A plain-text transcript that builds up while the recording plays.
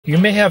You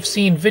may have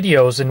seen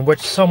videos in which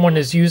someone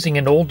is using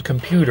an old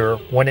computer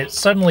when it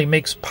suddenly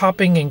makes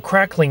popping and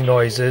crackling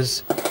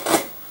noises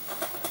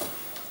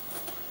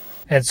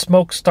and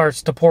smoke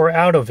starts to pour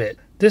out of it.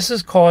 This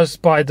is caused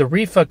by the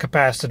Rifa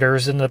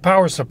capacitors in the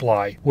power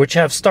supply, which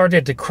have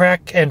started to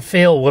crack and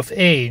fail with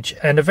age,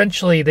 and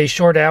eventually they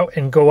short out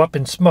and go up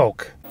in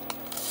smoke.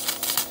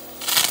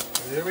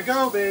 There we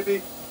go,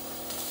 baby.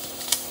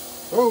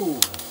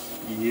 Oh,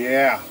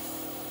 yeah.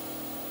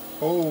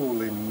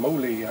 Holy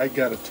moly, I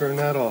gotta turn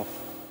that off.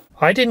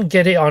 I didn't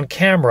get it on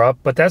camera,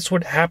 but that's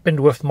what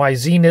happened with my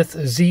Zenith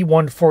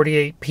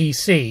Z-148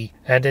 PC,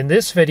 and in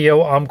this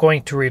video I'm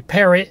going to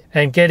repair it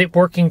and get it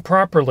working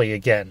properly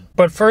again.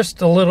 But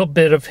first, a little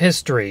bit of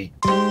history.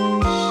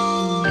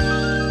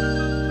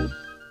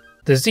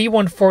 The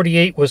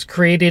Z-148 was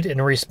created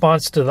in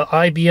response to the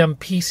IBM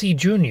PC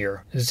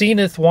Junior.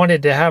 Zenith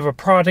wanted to have a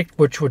product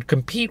which would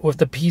compete with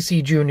the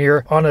PC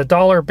Junior on a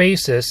dollar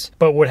basis,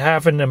 but would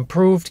have an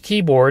improved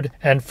keyboard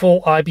and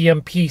full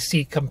IBM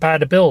PC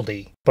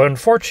compatibility. But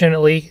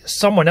unfortunately,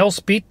 someone else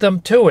beat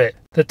them to it,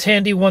 the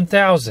Tandy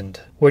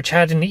 1000, which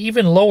had an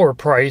even lower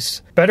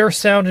price, better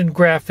sound and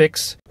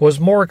graphics, was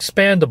more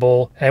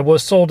expandable, and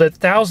was sold at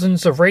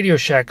thousands of Radio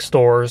Shack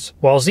stores,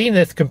 while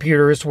Zenith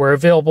computers were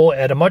available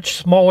at a much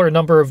smaller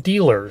number of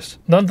dealers.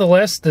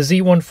 Nonetheless, the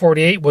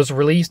Z-148 was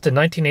released in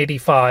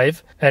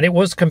 1985, and it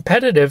was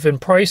competitive in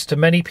price to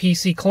many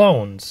PC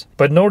clones.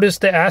 But notice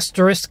the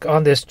asterisk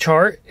on this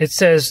chart. It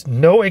says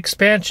no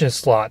expansion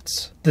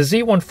slots. The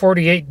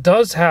Z-148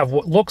 does have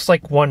what looks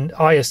like one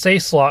ISA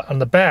slot on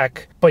the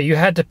back, but you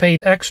had to pay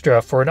extra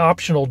for an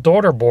optional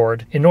daughter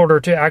board in order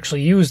to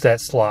actually use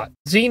that slot.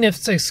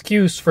 Zenith's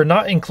excuse for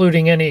not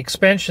including any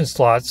expansion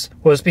slots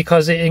was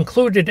because it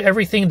included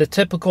everything the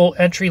typical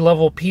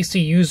entry-level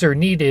PC user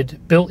needed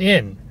built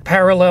in.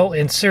 Parallel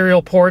and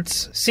serial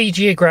ports,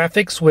 CGA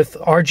graphics with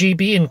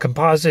RGB and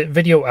composite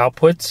video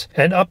outputs,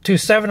 and up to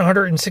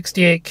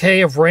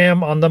 768K of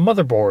RAM on the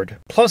motherboard.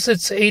 Plus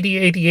its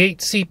 8088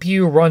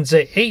 CPU runs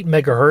at 8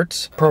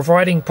 MHz,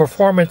 providing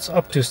performance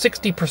up to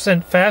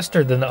 60%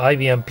 faster than the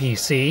IBM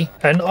PC,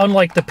 and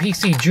unlike the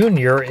PC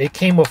Junior, it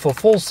came with a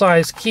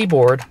full-size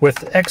keyboard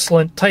with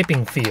excellent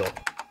typing feel.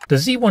 The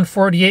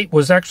Z-148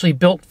 was actually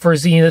built for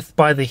Zenith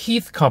by the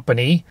Heath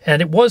Company,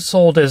 and it was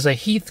sold as a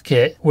Heath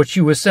kit, which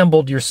you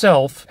assembled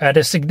yourself, at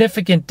a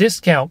significant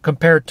discount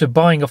compared to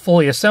buying a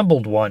fully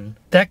assembled one.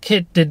 That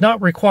kit did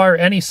not require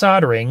any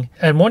soldering,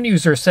 and one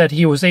user said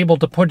he was able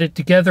to put it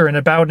together in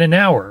about an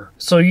hour.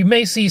 So you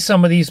may see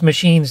some of these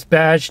machines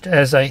badged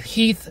as a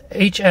Heath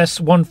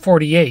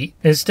HS-148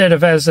 instead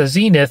of as a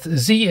Zenith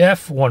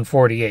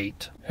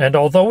ZF-148. And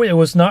although it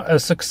was not a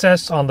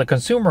success on the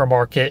consumer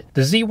market,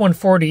 the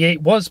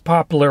Z-148 was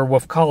popular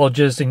with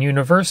colleges and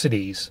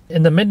universities.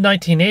 In the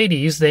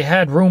mid-1980s, they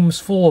had rooms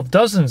full of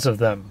dozens of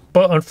them.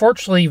 But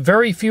unfortunately,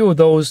 very few of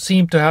those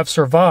seem to have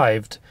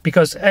survived,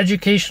 because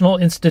educational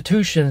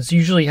institutions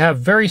usually have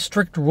very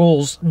strict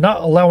rules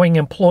not allowing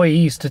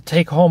employees to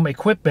take home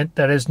equipment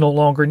that is no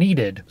longer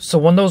needed. So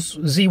when those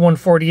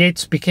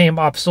Z-148s became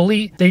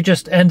obsolete, they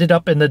just ended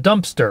up in the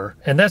dumpster,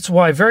 and that's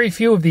why very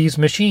few of these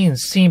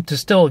machines seem to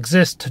still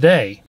exist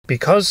today.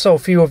 Because so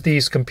few of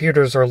these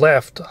computers are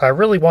left, I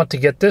really want to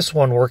get this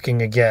one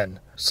working again.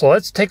 So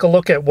let's take a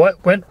look at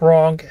what went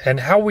wrong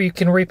and how we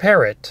can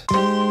repair it.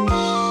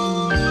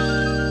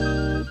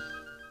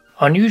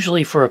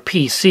 Unusually for a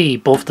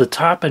PC, both the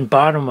top and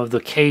bottom of the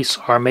case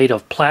are made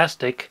of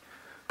plastic,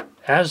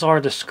 as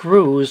are the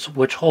screws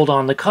which hold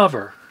on the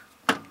cover.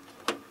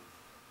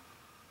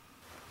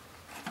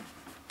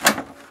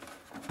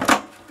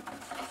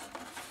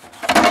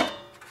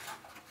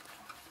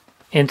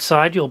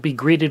 Inside you'll be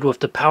greeted with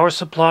the power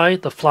supply,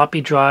 the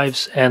floppy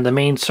drives, and the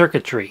main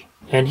circuitry.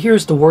 And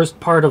here's the worst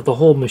part of the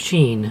whole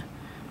machine.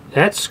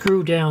 That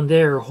screw down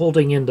there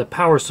holding in the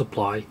power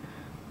supply.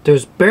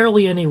 There's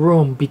barely any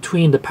room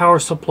between the power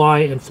supply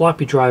and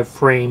floppy drive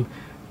frame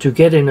to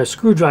get in a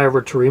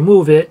screwdriver to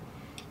remove it,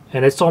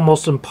 and it's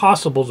almost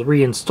impossible to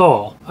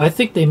reinstall. I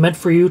think they meant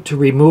for you to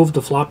remove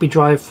the floppy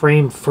drive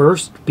frame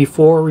first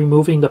before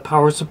removing the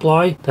power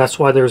supply. That's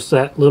why there's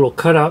that little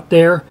cutout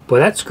there, but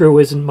that screw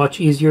isn't much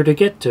easier to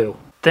get to.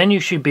 Then you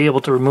should be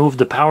able to remove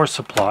the power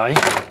supply.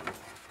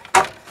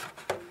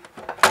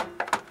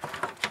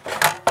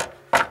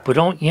 But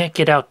don't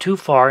yank it out too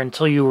far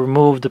until you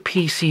remove the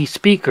PC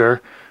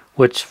speaker,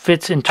 which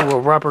fits into a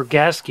rubber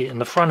gasket in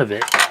the front of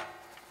it.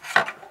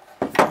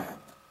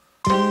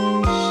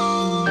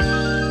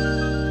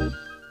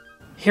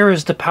 Here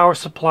is the power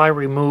supply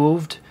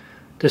removed.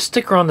 The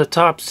sticker on the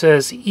top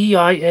says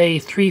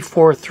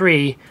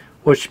EIA343,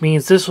 which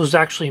means this was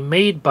actually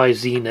made by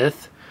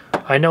Zenith.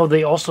 I know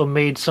they also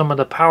made some of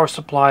the power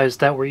supplies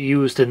that were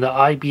used in the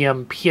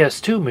IBM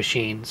PS2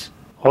 machines,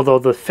 although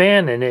the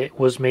fan in it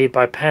was made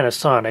by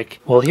Panasonic.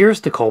 Well,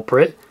 here's the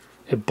culprit.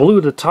 It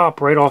blew the top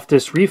right off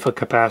this Rifa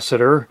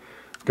capacitor.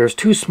 There's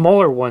two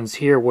smaller ones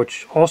here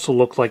which also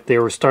look like they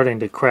were starting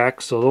to crack,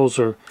 so those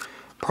are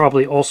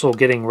probably also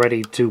getting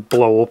ready to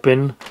blow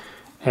open.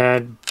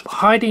 And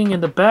hiding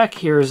in the back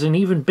here is an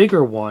even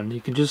bigger one.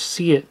 You can just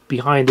see it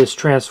behind this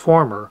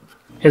transformer.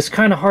 It's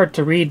kind of hard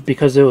to read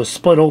because it was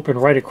split open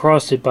right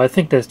across it, but I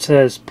think that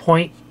says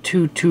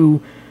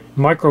 0.22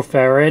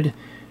 microfarad,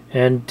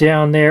 and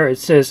down there it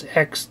says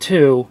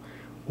X2,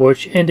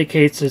 which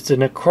indicates it's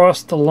an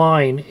across the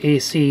line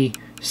AC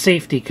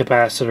safety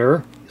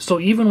capacitor. So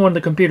even when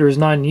the computer is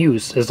not in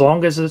use, as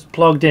long as it's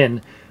plugged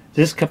in,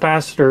 this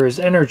capacitor is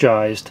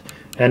energized,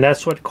 and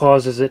that's what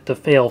causes it to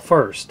fail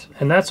first.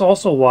 And that's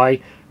also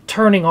why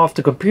turning off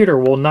the computer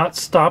will not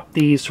stop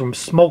these from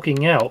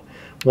smoking out.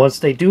 Once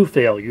they do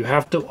fail, you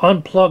have to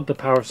unplug the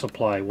power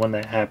supply when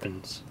that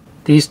happens.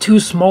 These two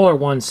smaller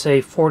ones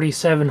say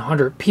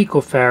 4700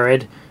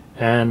 picofarad,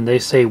 and they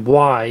say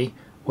Y,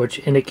 which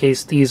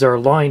indicates these are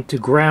line to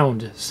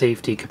ground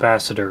safety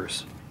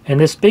capacitors. And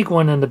this big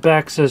one in the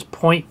back says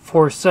 0.47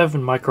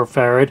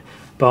 microfarad,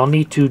 but I'll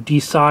need to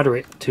desolder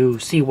it to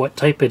see what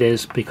type it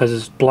is because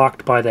it's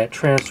blocked by that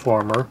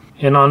transformer.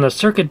 And on the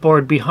circuit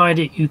board behind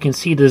it you can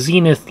see the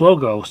Zenith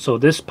logo, so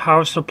this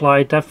power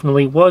supply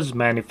definitely was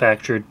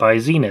manufactured by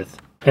Zenith.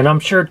 And I'm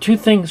sure two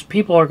things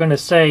people are going to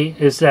say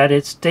is that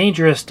it's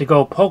dangerous to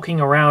go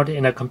poking around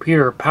in a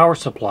computer power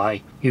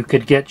supply. You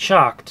could get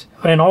shocked.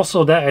 And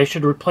also that I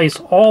should replace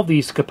all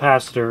these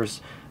capacitors,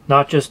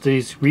 not just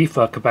these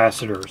Rifa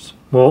capacitors.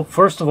 Well,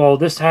 first of all,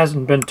 this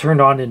hasn't been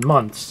turned on in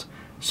months,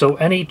 so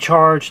any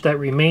charge that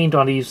remained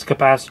on these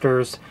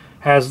capacitors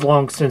has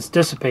long since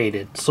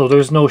dissipated, so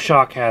there's no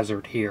shock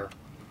hazard here.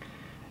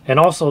 And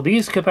also,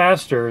 these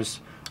capacitors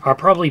are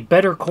probably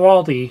better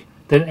quality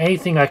than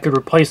anything I could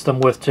replace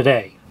them with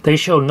today. They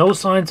show no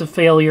signs of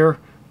failure,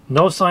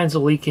 no signs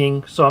of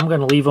leaking, so I'm going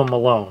to leave them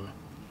alone.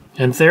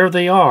 And there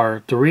they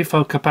are, the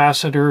Rifa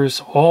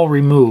capacitors all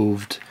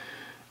removed.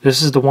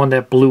 This is the one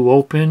that blew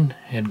open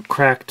and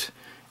cracked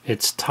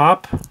its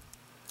top.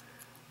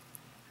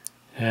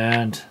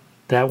 And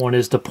that one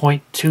is the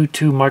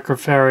 0.22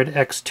 microfarad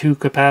X2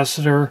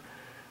 capacitor,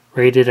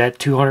 rated at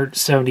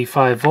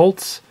 275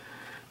 volts.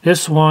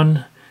 This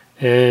one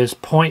is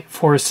 0.47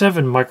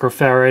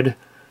 microfarad,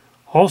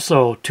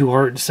 also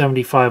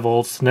 275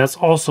 volts, and that's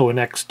also an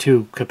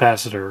X2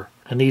 capacitor.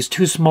 And these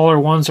two smaller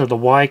ones are the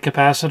Y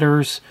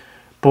capacitors,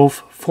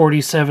 both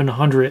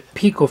 4700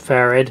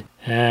 picofarad,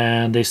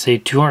 and they say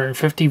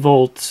 250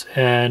 volts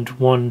and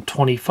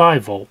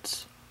 125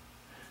 volts.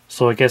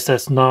 So I guess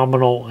that's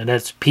nominal and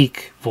that's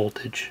peak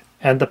voltage.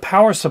 And the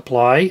power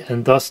supply,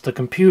 and thus the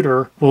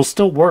computer, will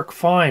still work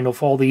fine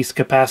with all these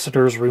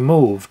capacitors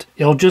removed.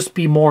 It'll just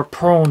be more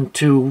prone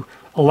to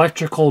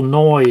electrical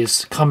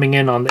noise coming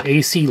in on the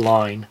AC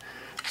line.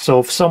 So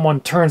if someone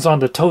turns on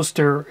the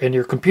toaster and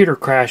your computer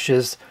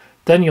crashes,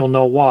 then you'll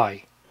know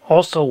why.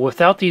 Also,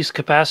 without these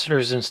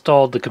capacitors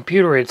installed, the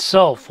computer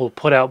itself will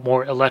put out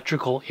more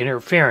electrical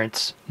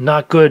interference.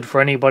 Not good for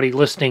anybody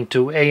listening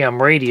to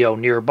AM radio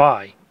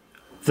nearby.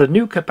 The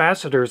new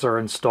capacitors are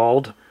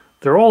installed.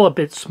 They're all a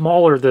bit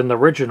smaller than the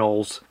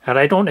originals, and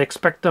I don't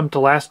expect them to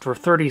last for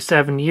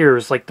 37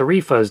 years like the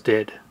Rifas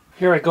did.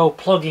 Here I go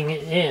plugging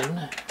it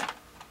in.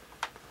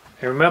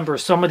 And remember,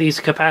 some of these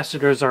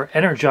capacitors are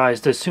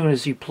energized as soon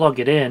as you plug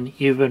it in,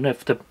 even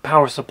if the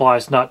power supply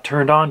is not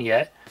turned on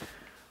yet.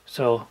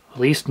 So, at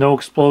least no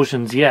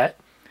explosions yet.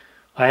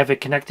 I have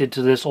it connected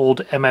to this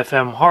old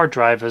MFM hard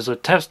drive as a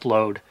test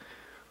load.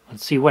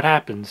 Let's see what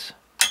happens.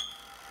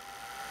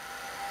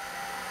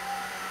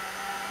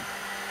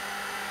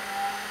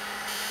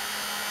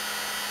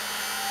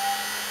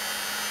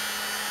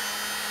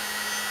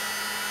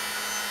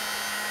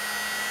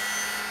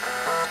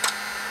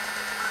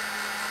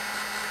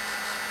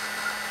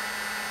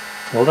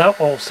 Well, that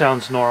all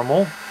sounds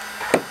normal.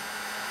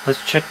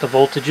 Let's check the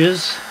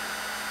voltages.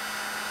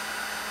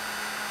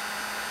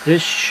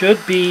 This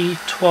should be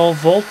 12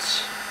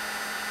 volts.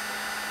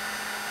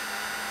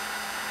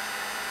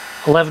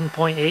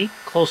 11.8,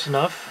 close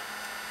enough.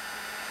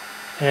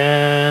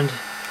 And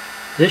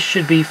this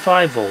should be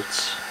 5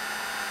 volts.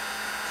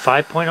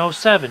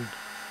 5.07.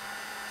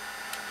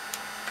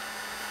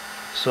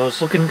 So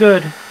it's looking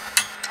good.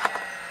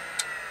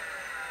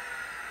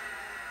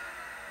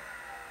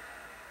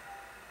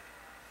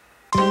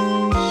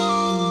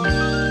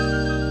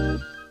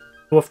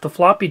 With the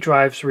floppy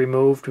drives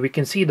removed, we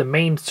can see the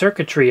main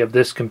circuitry of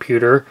this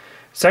computer.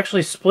 It's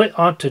actually split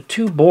onto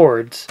two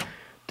boards.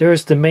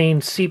 There's the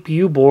main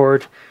CPU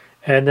board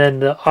and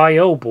then the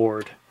I/O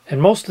board. And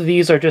most of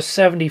these are just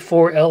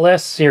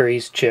 74LS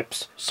series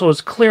chips, so it's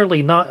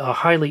clearly not a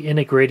highly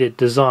integrated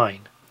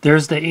design.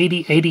 There's the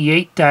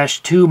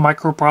 8088-2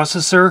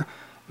 microprocessor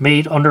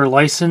made under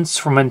license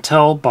from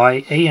Intel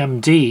by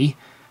AMD,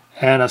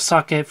 and a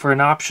socket for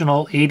an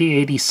optional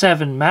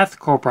 8087 math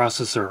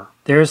coprocessor.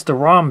 There's the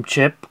ROM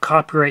chip,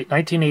 copyright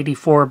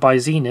 1984 by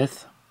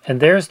Zenith. And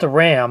there's the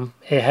RAM.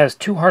 It has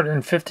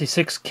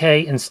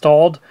 256K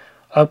installed,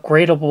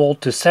 upgradable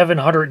to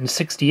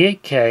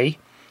 768K,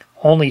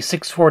 only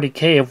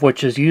 640K of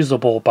which is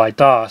usable by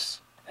DOS.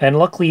 And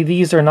luckily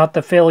these are not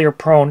the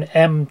failure-prone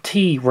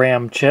MT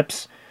RAM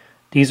chips.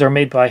 These are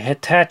made by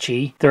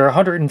Hitachi. They're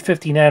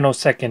 150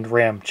 nanosecond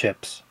RAM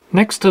chips.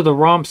 Next to the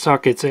ROM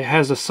sockets, it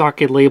has a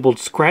socket labeled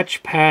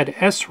Scratchpad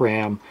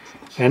SRAM,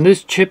 and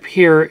this chip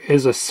here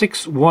is a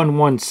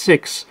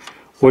 6116,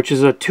 which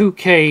is a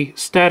 2K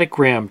static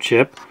RAM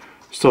chip.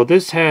 So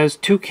this has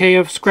 2K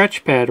of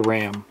scratchpad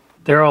RAM.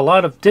 There are a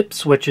lot of dip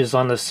switches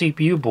on the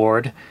CPU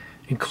board,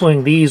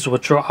 including these,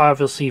 which are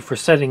obviously for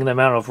setting the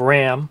amount of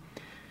RAM,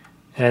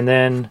 and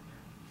then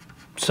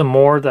some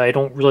more that I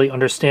don't really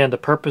understand the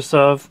purpose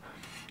of.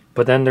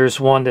 But then there's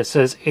one that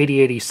says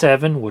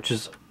 8087, which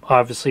is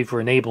obviously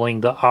for enabling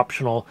the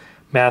optional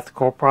math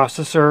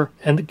coprocessor.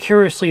 And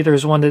curiously,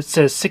 there's one that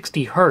says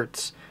 60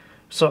 Hertz.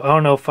 So I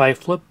don't know if I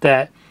flip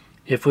that,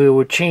 if we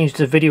would change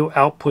the video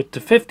output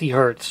to 50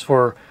 Hertz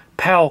for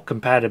PAL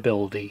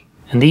compatibility.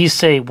 And these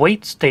say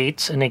wait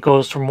states, and it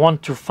goes from 1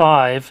 to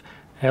 5.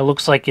 And it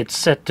looks like it's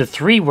set to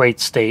 3 wait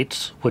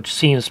states, which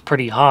seems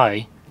pretty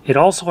high. It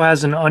also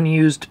has an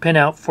unused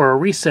pinout for a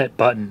reset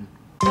button.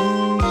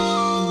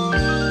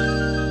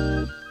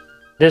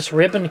 This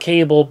ribbon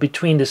cable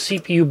between the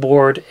CPU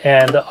board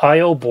and the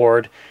I/O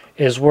board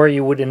is where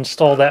you would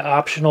install that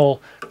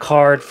optional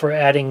card for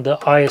adding the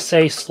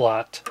ISA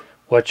slot,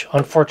 which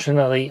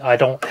unfortunately I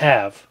don't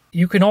have.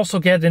 You can also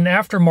get an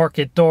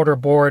aftermarket daughter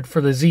board for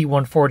the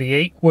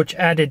Z-148, which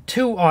added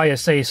 2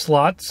 ISA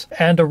slots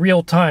and a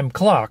real-time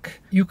clock.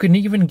 You can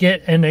even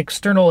get an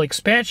external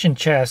expansion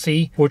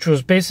chassis, which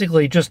was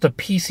basically just a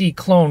PC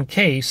clone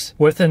case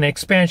with an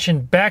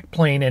expansion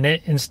backplane in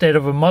it instead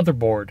of a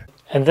motherboard.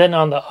 And then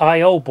on the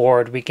I/O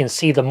board, we can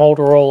see the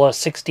Motorola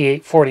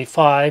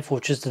 6845,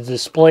 which is the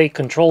display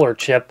controller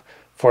chip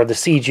for the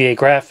CGA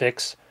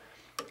graphics.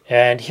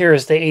 And here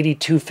is the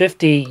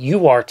 8250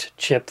 UART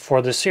chip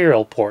for the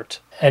serial port.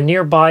 And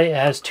nearby it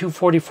has two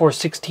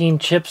 4416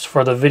 chips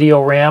for the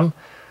video RAM,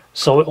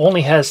 so it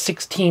only has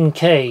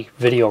 16K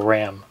video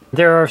RAM.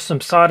 There are some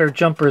solder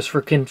jumpers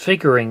for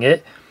configuring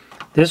it.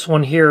 This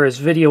one here is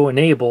video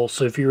enable,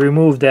 so if you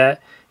remove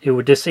that, it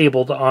would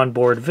disable the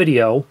onboard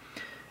video.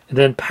 And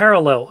then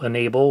parallel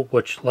enable,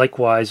 which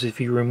likewise,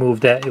 if you remove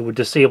that, it would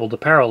disable the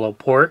parallel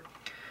port.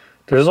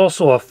 There's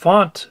also a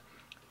font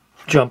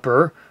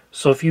jumper,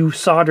 so if you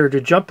soldered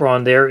a jumper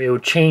on there, it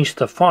would change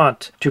the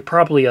font to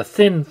probably a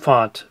thin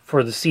font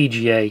for the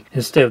CGA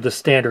instead of the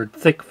standard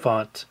thick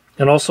font.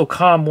 And also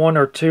COM 1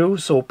 or 2,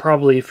 so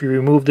probably if you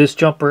remove this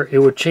jumper, it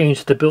would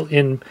change the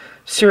built-in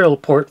serial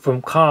port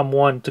from COM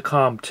 1 to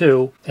COM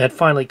 2. And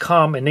finally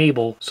COM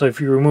enable, so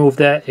if you remove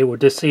that, it would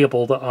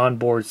disable the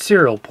onboard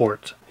serial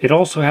port. It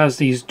also has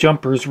these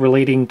jumpers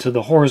relating to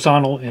the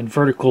horizontal and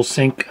vertical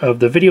sync of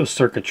the video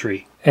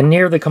circuitry. And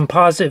near the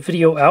composite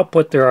video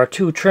output, there are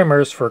 2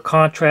 trimmers for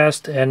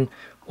contrast and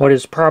what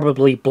is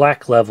probably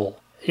black level.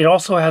 It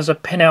also has a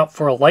pinout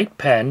for a light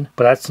pen,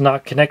 but that's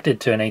not connected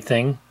to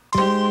anything.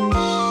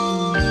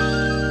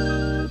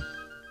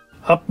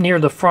 Up near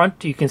the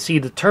front, you can see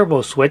the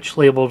turbo switch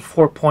labeled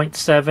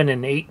 4.7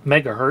 and 8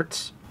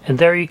 MHz. And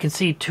there you can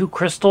see 2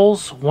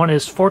 crystals. One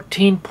is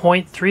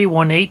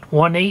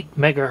 14.31818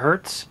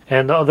 MHz,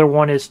 and the other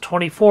one is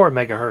 24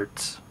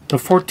 MHz. The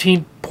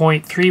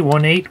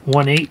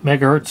 14.31818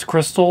 MHz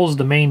crystal is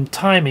the main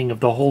timing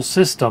of the whole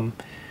system.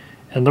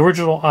 And the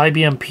original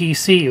IBM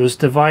PC was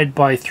divided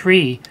by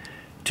 3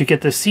 to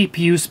get the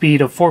CPU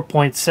speed of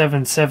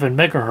 4.77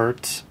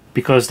 MHz.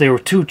 Because they were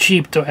too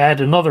cheap to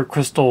add another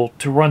crystal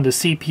to run the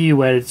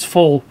CPU at its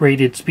full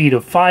rated speed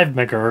of 5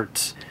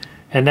 MHz.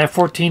 And that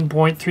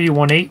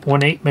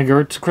 14.31818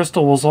 MHz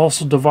crystal was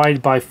also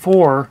divided by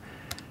 4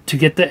 to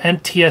get the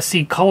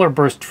NTSC color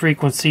burst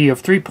frequency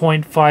of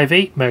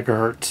 3.58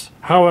 MHz.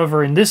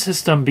 However, in this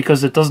system,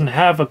 because it doesn't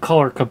have a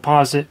color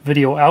composite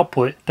video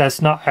output,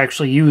 that's not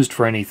actually used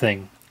for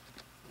anything.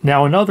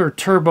 Now in other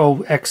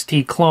Turbo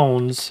XT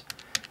clones,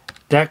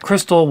 that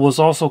crystal was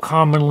also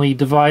commonly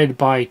divided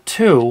by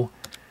 2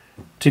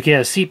 to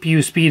get a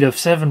CPU speed of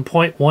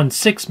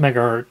 7.16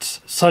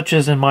 MHz, such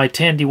as in my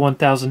Tandy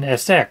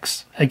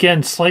 1000SX.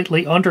 Again,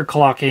 slightly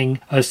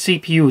underclocking a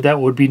CPU that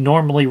would be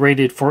normally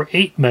rated for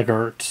 8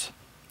 MHz.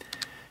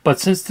 But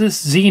since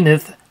this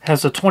Zenith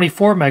has a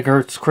 24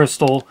 MHz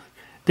crystal,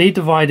 they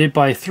divided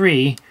by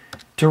 3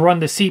 to run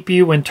the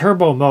CPU in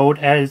turbo mode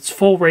at its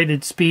full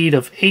rated speed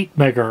of 8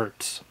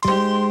 MHz.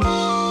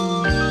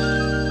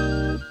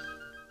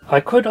 I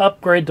could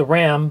upgrade the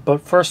RAM,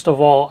 but first of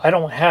all, I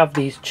don't have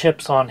these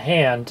chips on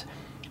hand,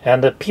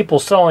 and the people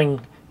selling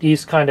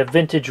these kind of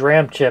vintage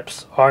RAM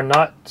chips are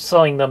not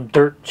selling them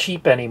dirt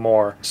cheap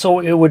anymore.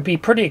 So it would be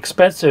pretty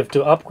expensive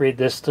to upgrade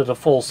this to the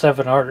full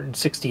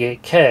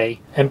 768K.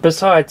 And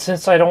besides,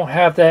 since I don't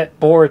have that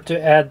board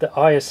to add the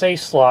ISA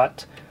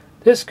slot,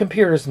 this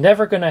computer is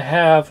never going to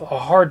have a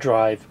hard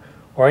drive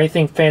or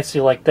anything fancy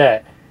like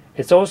that.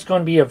 It's always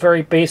going to be a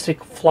very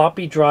basic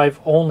floppy drive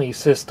only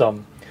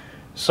system.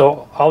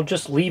 So I'll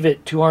just leave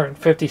it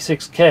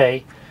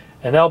 256K,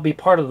 and that'll be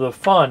part of the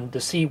fun to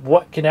see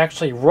what can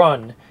actually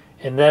run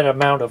in that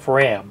amount of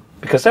RAM.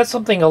 Because that's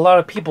something a lot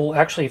of people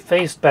actually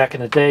faced back in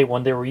the day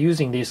when they were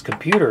using these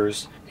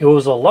computers. It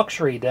was a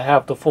luxury to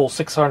have the full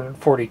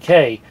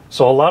 640K,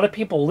 so a lot of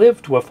people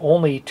lived with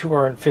only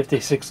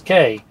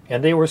 256K,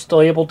 and they were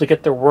still able to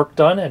get their work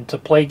done and to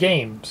play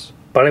games.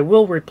 But I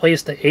will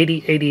replace the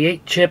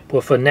 8088 chip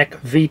with a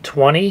NEC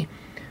V20,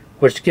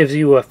 which gives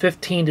you a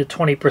 15 to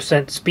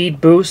 20% speed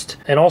boost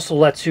and also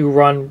lets you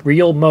run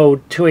real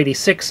mode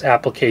 286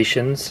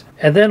 applications.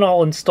 And then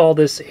I'll install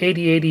this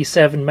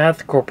 8087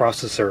 math core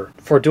processor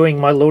for doing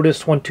my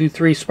Lotus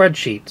 123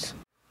 spreadsheets.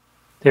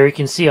 There you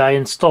can see I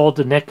installed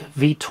the NIC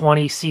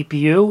V20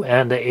 CPU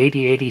and the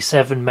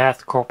 8087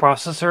 math core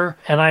processor,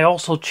 and I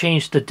also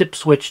changed the dip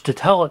switch to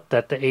tell it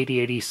that the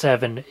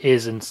 8087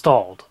 is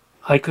installed.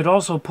 I could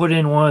also put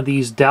in one of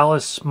these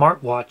Dallas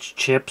SmartWatch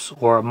chips,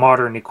 or a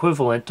modern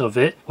equivalent of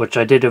it, which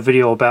I did a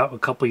video about a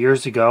couple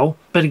years ago.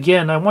 But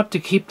again, I want to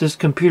keep this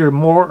computer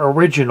more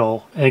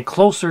original and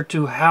closer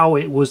to how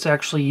it was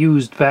actually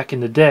used back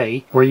in the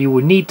day, where you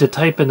would need to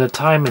type in the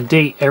time and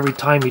date every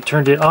time you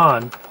turned it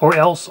on, or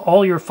else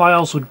all your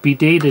files would be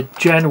dated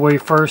January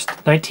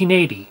 1st,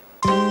 1980.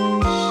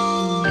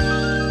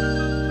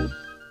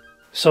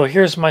 So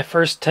here's my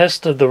first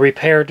test of the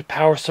repaired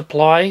power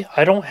supply.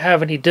 I don't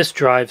have any disk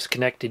drives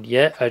connected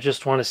yet. I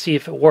just want to see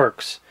if it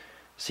works.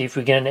 See if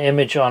we get an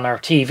image on our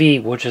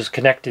TV, which is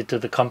connected to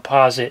the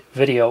composite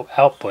video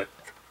output.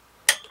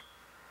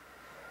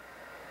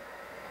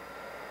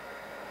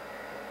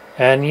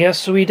 And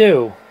yes, we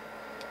do.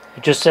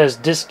 It just says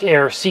disk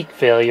error seek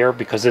failure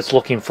because it's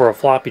looking for a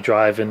floppy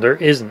drive and there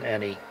isn't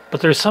any.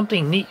 But there's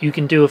something neat you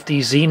can do with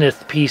these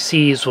Zenith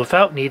PCs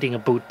without needing a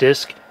boot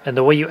disk. And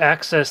the way you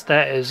access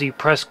that is you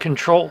press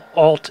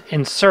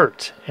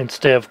Control-Alt-Insert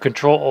instead of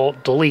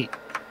Control-Alt-Delete.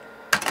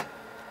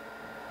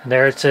 And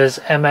there it says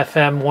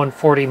MFM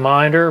 140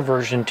 monitor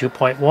version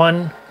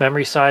 2.1,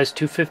 memory size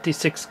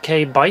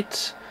 256K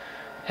bytes.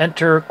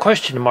 Enter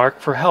question mark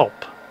for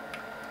help.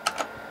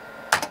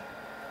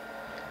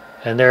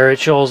 And there it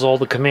shows all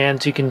the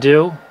commands you can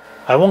do.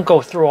 I won't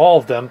go through all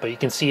of them, but you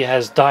can see it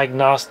has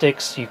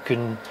diagnostics, you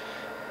can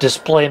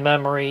display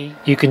memory,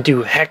 you can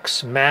do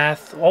hex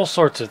math, all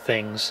sorts of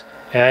things.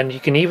 And you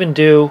can even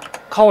do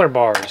color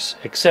bars,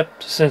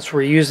 except since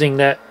we're using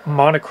that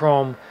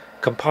monochrome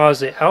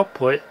composite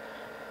output,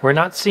 we're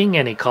not seeing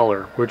any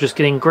color, we're just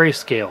getting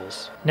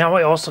grayscales. Now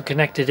I also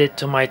connected it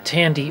to my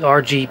Tandy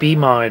RGB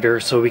monitor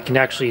so we can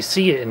actually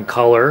see it in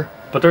color.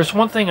 But there's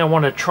one thing I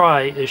want to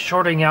try is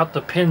shorting out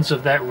the pins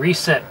of that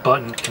reset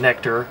button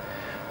connector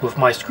with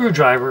my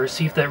screwdriver,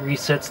 see if that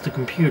resets the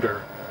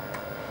computer.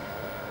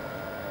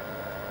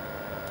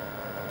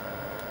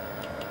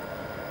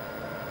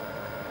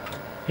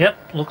 Yep,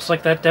 looks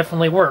like that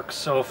definitely works.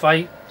 So if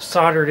I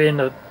soldered in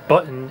a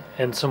button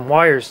and some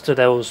wires to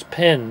those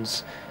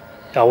pins,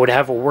 I would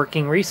have a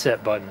working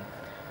reset button.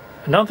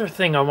 Another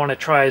thing I want to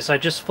try is I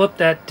just flipped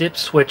that dip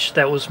switch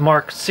that was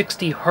marked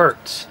 60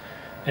 Hz,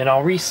 and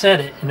I'll reset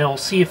it and it'll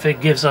see if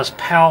it gives us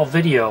PAL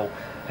video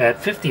at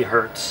 50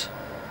 Hz.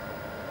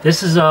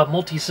 This is a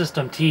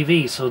multi-system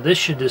TV, so this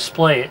should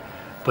display it,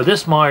 but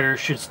this monitor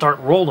should start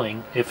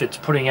rolling if it's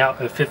putting out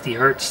a 50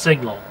 Hz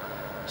signal.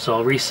 So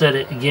I'll reset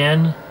it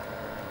again.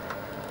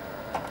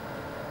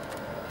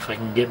 If I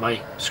can get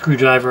my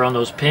screwdriver on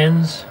those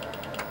pins.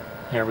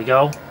 There we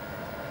go.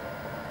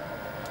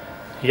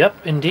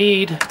 Yep,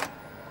 indeed.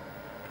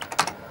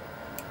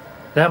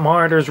 That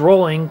monitor's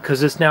rolling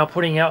because it's now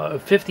putting out a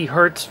 50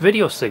 Hz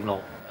video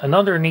signal.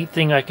 Another neat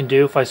thing I can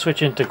do if I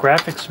switch into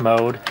graphics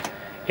mode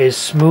is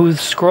smooth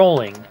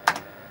scrolling.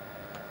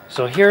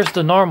 So here's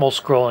the normal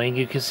scrolling.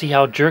 You can see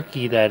how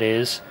jerky that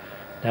is.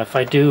 Now if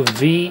I do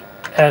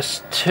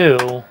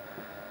VS2,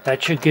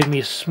 that should give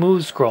me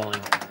smooth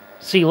scrolling.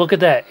 See, look at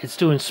that. It's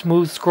doing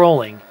smooth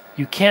scrolling.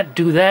 You can't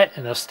do that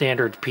in a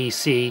standard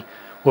PC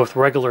with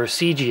regular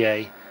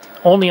CGA.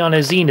 Only on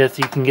a Zenith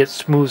you can get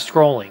smooth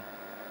scrolling.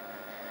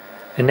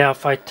 And now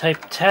if I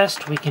type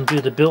test, we can do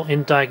the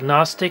built-in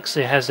diagnostics.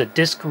 It has a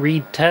disk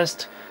read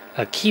test,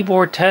 a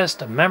keyboard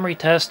test, a memory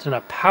test, and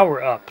a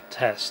power-up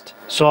test.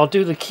 So I'll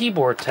do the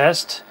keyboard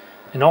test,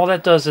 and all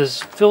that does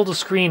is fill the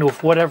screen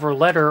with whatever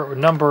letter or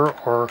number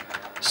or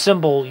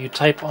symbol you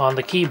type on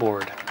the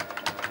keyboard.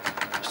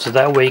 So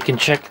that way you can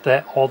check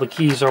that all the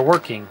keys are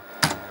working.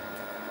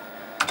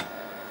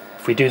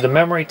 If we do the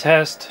memory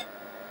test,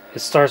 it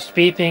starts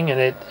beeping,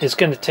 and it's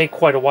going to take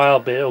quite a while,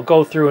 but it'll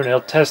go through and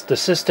it'll test the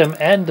system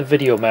and the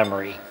video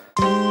memory.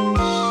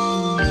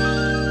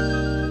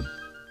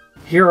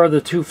 Here are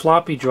the two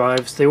floppy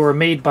drives. They were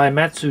made by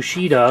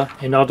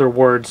Matsushita, in other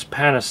words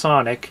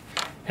Panasonic,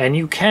 and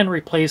you can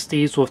replace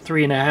these with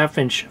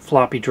 3.5-inch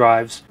floppy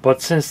drives,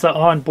 but since the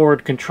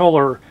onboard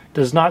controller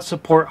does not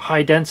support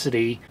high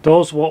density,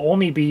 those will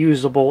only be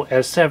usable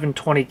as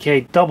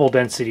 720K double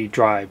density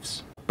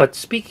drives. But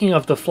speaking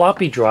of the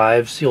floppy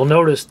drives, you'll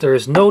notice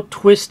there's no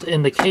twist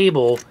in the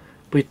cable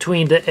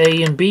between the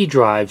A and B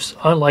drives,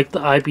 unlike the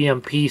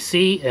IBM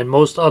PC and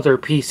most other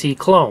PC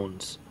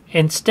clones.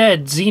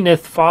 Instead,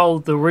 Zenith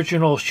followed the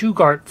original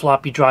Shugart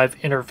floppy drive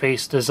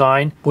interface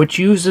design, which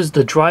uses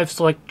the drive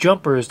select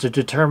jumpers to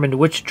determine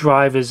which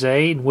drive is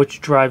A and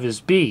which drive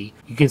is B.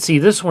 You can see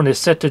this one is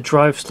set to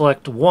drive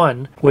select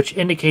 1, which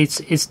indicates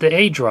it's the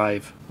A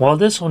drive, while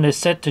this one is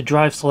set to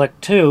drive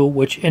select 2,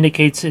 which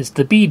indicates it's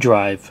the B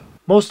drive.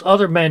 Most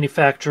other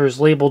manufacturers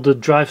labeled the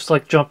drive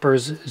select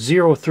jumpers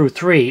 0 through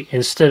 3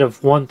 instead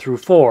of 1 through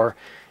 4,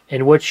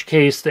 in which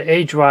case the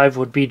A drive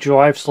would be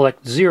drive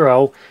select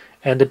 0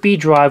 and the B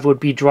drive would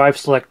be drive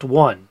select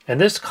 1. And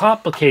this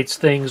complicates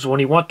things when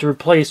you want to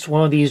replace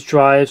one of these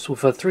drives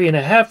with a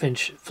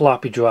 3.5-inch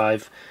floppy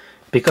drive,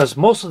 because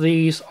most of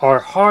these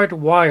are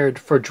hardwired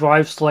for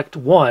drive select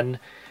 1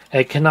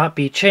 and cannot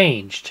be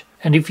changed.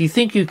 And if you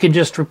think you can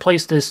just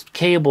replace this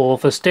cable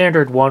with a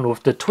standard one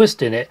with the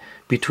twist in it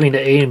between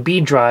the A and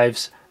B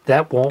drives,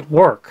 that won't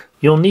work.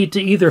 You'll need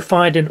to either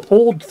find an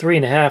old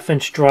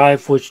 3.5-inch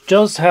drive which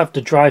does have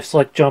the drive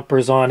select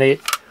jumpers on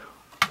it,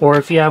 or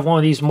if you have one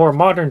of these more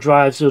modern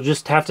drives, you'll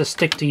just have to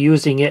stick to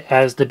using it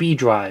as the B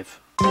drive.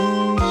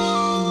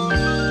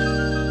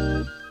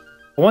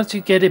 Once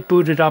you get it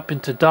booted up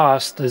into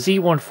DOS, the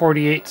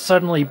Z-148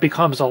 suddenly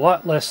becomes a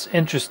lot less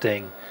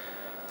interesting.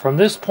 From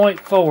this point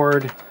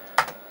forward,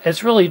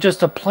 it's really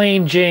just a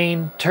plain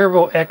Jane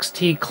Turbo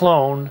XT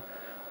clone,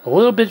 a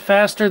little bit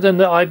faster than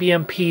the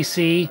IBM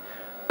PC,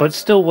 but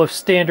still with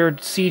standard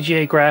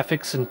CGA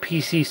graphics and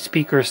PC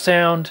speaker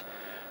sound,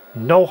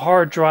 no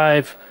hard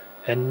drive,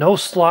 and no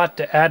slot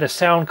to add a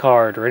sound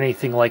card or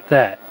anything like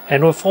that.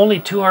 And with only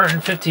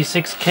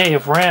 256K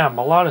of RAM,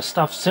 a lot of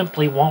stuff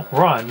simply won't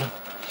run.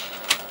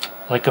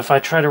 Like if I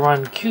try to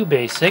run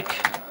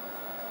QBasic,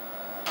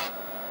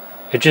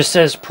 it just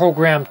says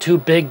program too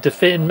big to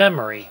fit in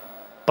memory.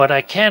 But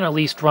I can at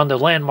least run the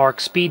landmark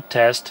speed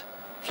test,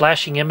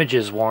 flashing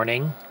images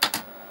warning.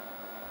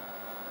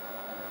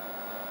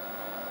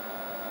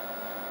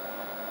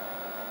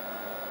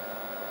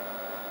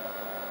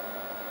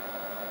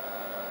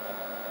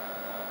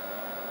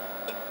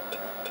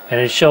 And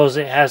it shows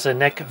it has a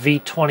NEC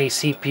V20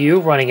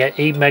 CPU running at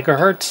 8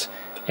 MHz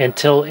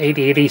until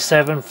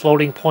 8087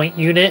 floating point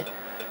unit,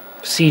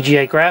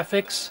 CGA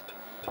graphics,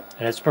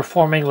 and it's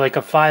performing like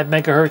a 5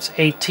 MHz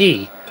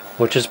AT,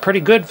 which is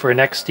pretty good for an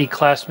XT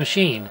class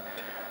machine.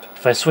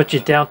 If I switch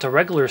it down to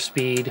regular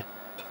speed,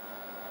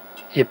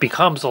 it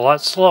becomes a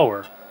lot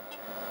slower.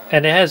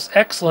 And it has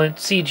excellent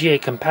CGA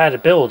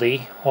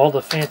compatibility. All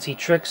the fancy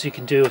tricks you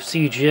can do with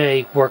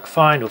CGA work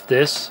fine with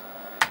this,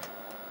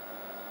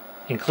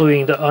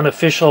 including the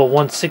unofficial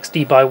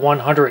 160 by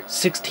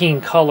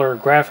 116 color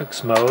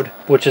graphics mode,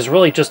 which is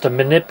really just a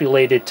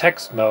manipulated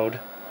text mode.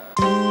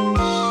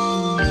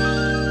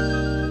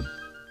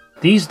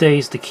 These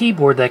days, the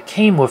keyboard that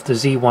came with the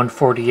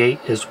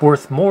Z-148 is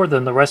worth more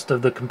than the rest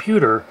of the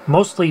computer,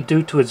 mostly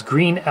due to its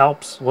Green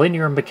Alps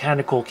linear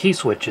mechanical key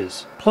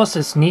switches. Plus,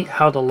 it's neat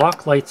how the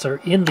lock lights are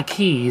in the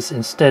keys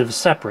instead of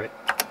separate.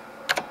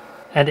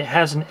 And it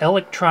has an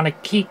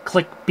electronic key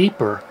click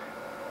beeper.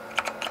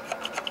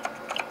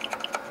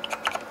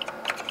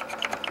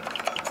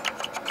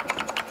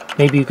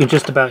 Maybe you can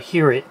just about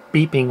hear it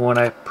beeping when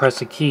I press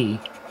a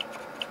key.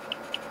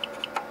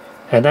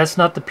 And that's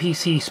not the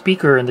PC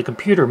speaker in the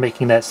computer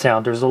making that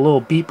sound. There's a little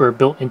beeper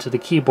built into the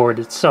keyboard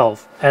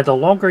itself. And the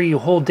longer you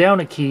hold down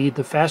a key,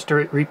 the faster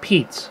it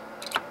repeats.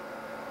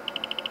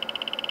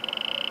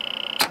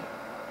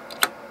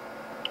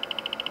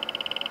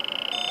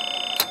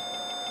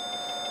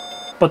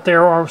 But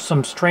there are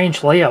some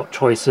strange layout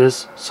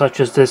choices, such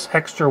as this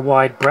extra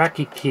wide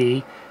bracket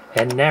key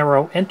and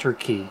narrow enter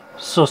key.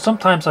 So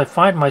sometimes I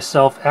find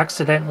myself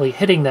accidentally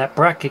hitting that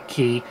bracket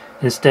key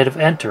instead of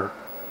enter.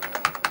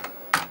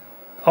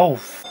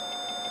 Oh,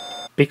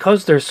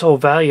 because they're so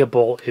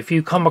valuable, if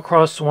you come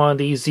across one of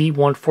these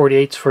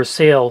Z-148s for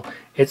sale,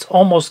 it's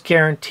almost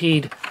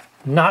guaranteed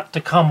not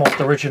to come with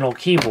the original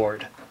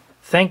keyboard.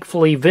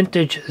 Thankfully,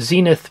 vintage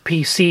Zenith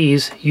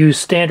PCs use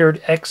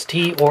standard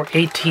XT or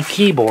AT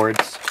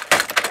keyboards,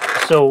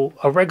 so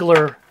a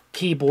regular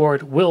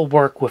keyboard will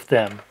work with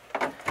them.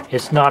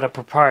 It's not a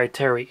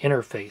proprietary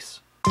interface.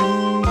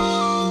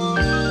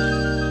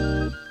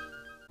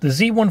 The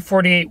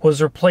Z-148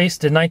 was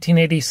replaced in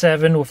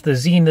 1987 with the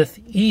Zenith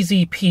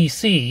eaZy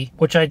PC,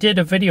 which I did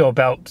a video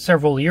about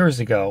several years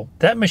ago.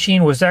 That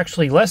machine was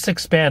actually less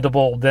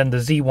expandable than the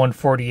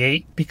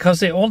Z-148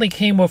 because it only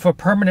came with a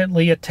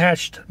permanently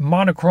attached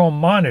monochrome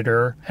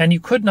monitor and you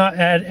could not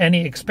add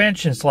any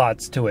expansion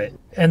slots to it.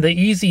 And the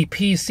eaZy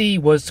PC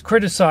was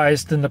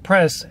criticized in the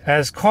press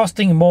as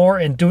costing more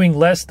and doing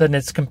less than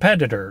its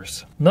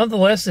competitors.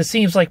 Nonetheless, it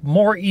seems like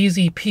more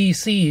eaZy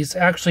PCs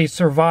actually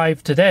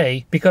survive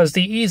today because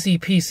the eaZy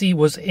PC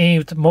was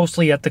aimed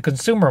mostly at the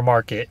consumer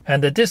market,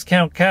 and the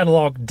discount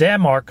catalog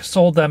Damark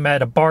sold them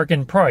at a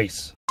bargain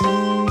price.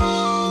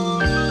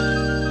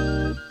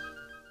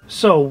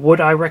 So,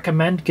 would I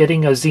recommend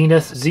getting a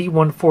Zenith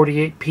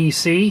Z-148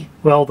 PC?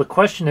 Well, the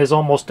question is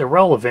almost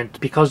irrelevant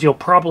because you'll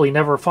probably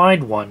never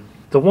find one.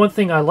 The one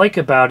thing I like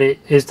about it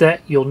is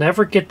that you'll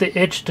never get the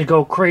itch to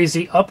go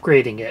crazy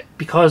upgrading it,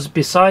 because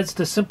besides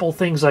the simple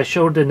things I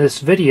showed in this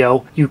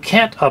video, you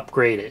can't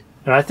upgrade it.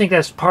 And I think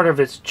that's part of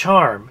its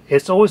charm.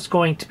 It's always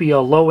going to be a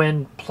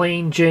low-end,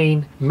 plain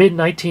Jane,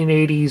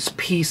 mid-1980s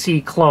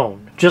PC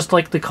clone, just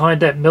like the kind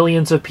that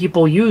millions of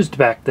people used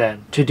back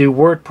then, to do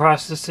word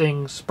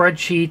processing,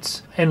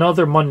 spreadsheets, and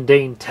other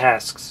mundane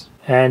tasks.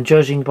 And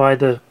judging by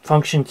the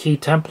function key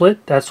template,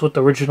 that's what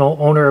the original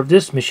owner of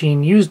this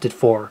machine used it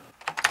for.